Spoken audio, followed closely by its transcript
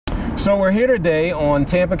So we're here today on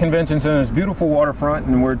Tampa Convention Center's beautiful waterfront,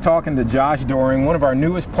 and we're talking to Josh Doring, one of our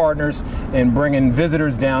newest partners in bringing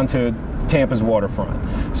visitors down to Tampa's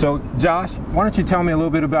waterfront. So Josh, why don't you tell me a little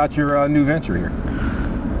bit about your new venture here?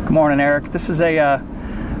 Good morning, Eric. This is a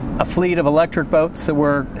fleet of electric boats that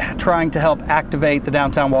we're trying to help activate the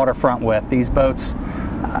downtown waterfront with. These boats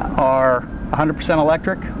are 100%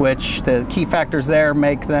 electric, which the key factors there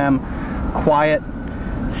make them quiet,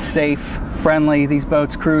 safe, friendly. These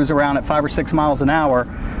boats cruise around at 5 or 6 miles an hour,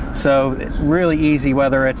 so really easy,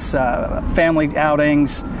 whether it's family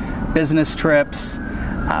outings, business trips,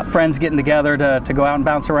 friends getting together to go out and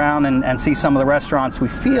bounce around and see some of the restaurants. We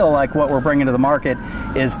feel like what we're bringing to the market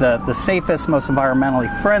is the safest, most environmentally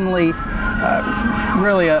friendly,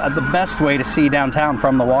 really the best way to see downtown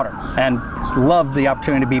from the water, and love the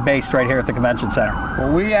opportunity to be based right here at the convention center.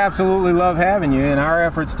 Well, we absolutely love having you in our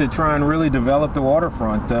efforts to try and really develop the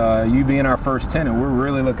waterfront. You being our first tenant, we're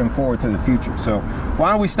really looking forward to the future. So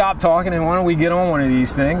why don't we stop talking and why don't we get on one of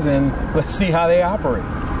these things and let's see how they operate.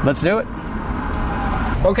 Let's do it.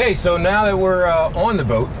 Okay, so now that we're on the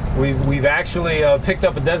boat, we've actually picked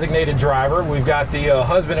up a designated driver. We've got the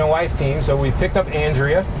husband and wife team, so we've picked up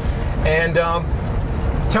Andrea. And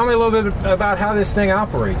tell me a little bit about how this thing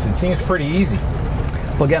operates. It seems pretty easy.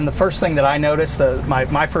 Well, again, the first thing that I noticed,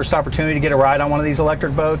 my first opportunity to get a ride on one of these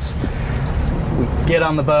electric boats, we get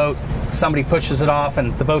on the boat, somebody pushes it off,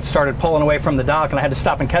 and the boat started pulling away from the dock, and I had to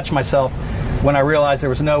stop and catch myself when I realized there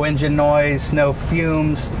was no engine noise, no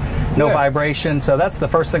fumes, no vibration. So that's the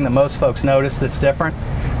first thing that most folks notice that's different,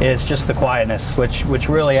 is just the quietness, which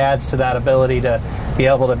really adds to that ability to be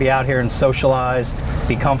able to be out here and socialize,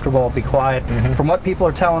 be comfortable, be quiet. Mm-hmm. From what people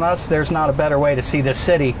are telling us, there's not a better way to see this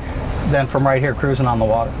city than from right here cruising on the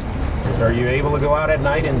water. Are you able to go out at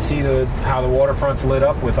night and see how the waterfront's lit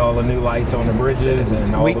up with all the new lights on the bridges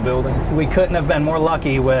and all the buildings? We couldn't have been more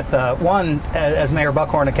lucky with, one, as Mayor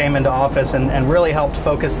Buckhorn came into office and really helped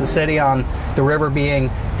focus the city on the river being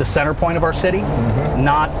the center point of our city, mm-hmm.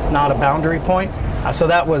 not a boundary point. So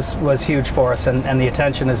that was huge for us, and the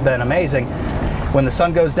attention has been amazing. When the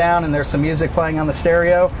sun goes down and there's some music playing on the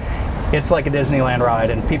stereo, it's like a Disneyland ride,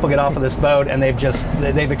 and people get off of this boat and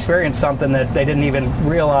they've experienced something that they didn't even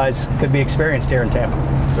realize could be experienced here in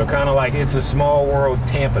Tampa. So kind of like It's a Small World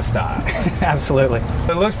Tampa style. Absolutely.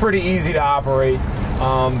 It looks pretty easy to operate.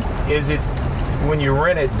 Is it, when you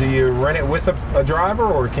rent it, do you rent it with a driver,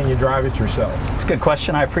 or can you drive it yourself? It's a good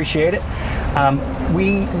question. I appreciate it.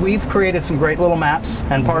 We've created some great little maps,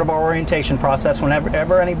 and part of our orientation process,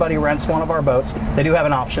 whenever anybody rents one of our boats, they do have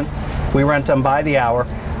an option. We rent them by the hour.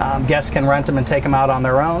 Guests can rent them and take them out on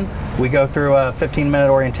their own. We go through a 15-minute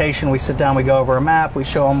orientation. We sit down, we go over a map, we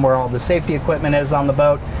show them where all the safety equipment is on the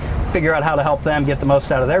boat, figure out how to help them get the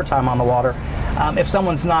most out of their time on the water. If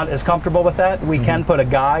someone's not as comfortable with that, we can put a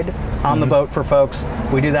guide on the boat for folks.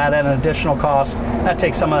 We do that at an additional cost. That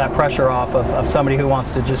takes some of that pressure off of somebody who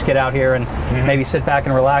wants to just get out here and maybe sit back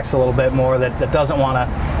and relax a little bit more, that doesn't want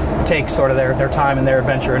to take sort of their time and their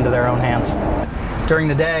adventure into their own hands. During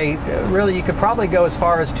the day, really, you could probably go as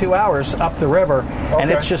far as 2 hours up the river, and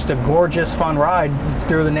it's just a gorgeous, fun ride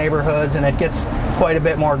through the neighborhoods, and it gets quite a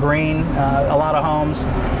bit more green, a lot of homes.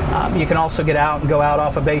 You can also get out and go out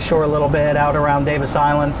off of Bayshore a little bit, out around Davis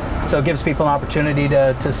Island, so it gives people an opportunity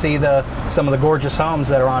to see some of the gorgeous homes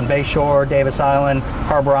that are on Bayshore, Davis Island,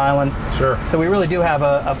 Harbor Island. Sure. So we really do have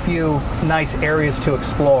a few nice areas to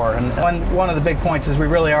explore, and one of the big points is we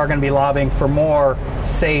really are going to be lobbying for more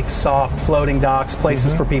safe, soft, floating docks,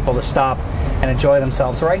 places for people to stop and enjoy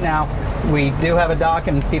themselves. Right now, we do have a dock,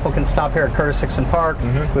 and people can stop here at Curtis Sixon Park.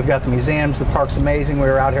 We've got the museums. The park's amazing. We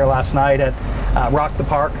were out here last night at Rock the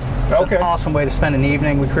Park. It's an awesome way to spend an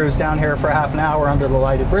evening. We cruise down here for a half an hour under the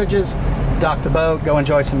lighted bridges, dock the boat, go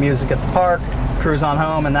enjoy some music at the park, cruise on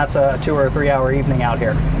home, and that's a 2 or 3 hour evening out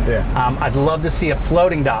here. Yeah. I'd love to see a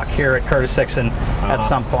floating dock here at Curtis Sixon at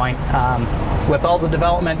some point. With all the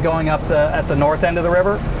development going up at the north end of the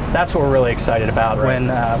river, that's what we're really excited about.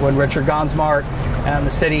 Right. When Richard Gonsmart and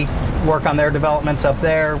the city work on their developments up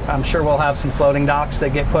there, I'm sure we'll have some floating docks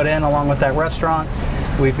that get put in along with that restaurant.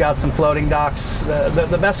 We've got some floating docks.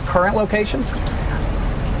 The best current locations,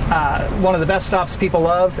 one of the best stops people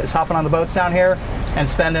love is hopping on the boats down here and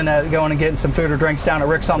going and getting some food or drinks down at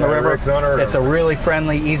Rick's on the River. It's a really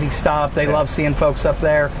friendly, easy stop. They love seeing folks up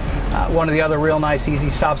there. One of the other real nice, easy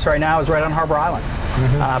stops right now is right on Harbor Island.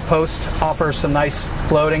 Post offers some nice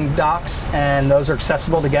floating docks, and those are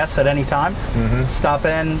accessible to guests at any time. Stop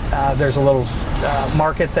in. There's a little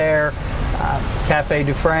market there, Cafe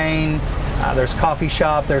Dufresne. There's a coffee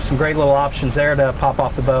shop. There's some great little options there to pop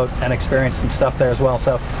off the boat and experience some stuff there as well.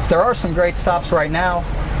 So there are some great stops right now.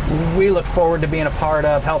 we look forward to being a part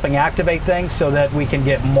of helping activate things so that we can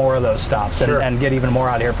get more of those stops and get even more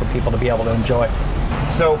out here for people to be able to enjoy.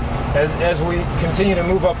 So as we continue to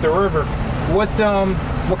move up the river, what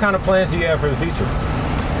kind of plans do you have for the future?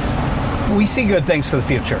 We see good things for the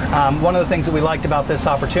future. One of the things that we liked about this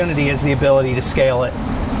opportunity is the ability to scale it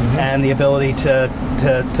and the ability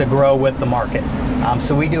to grow with the market.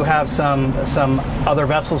 So we do have some other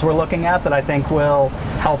vessels we're looking at that I think will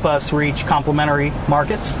help us reach complementary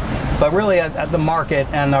markets. But really, the market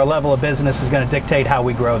and our level of business is going to dictate how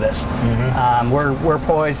we grow this. We're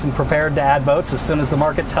poised and prepared to add boats as soon as the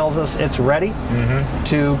market tells us it's ready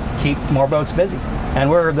to keep more boats busy. And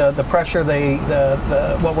we're the pressure,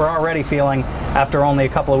 what we're already feeling after only a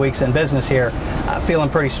couple of weeks in business here, feeling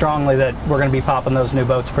pretty strongly that we're going to be popping those new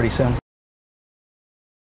boats pretty soon.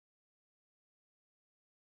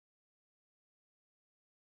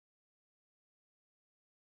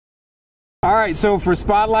 All right, so for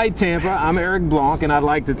Spotlight Tampa, I'm Eric Blanc, and I'd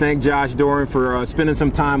like to thank Josh Doran for spending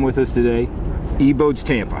some time with us today. eBoats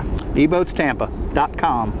Tampa.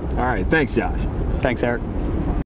 eBoatsTampa.com. All right, thanks, Josh. Thanks, Eric.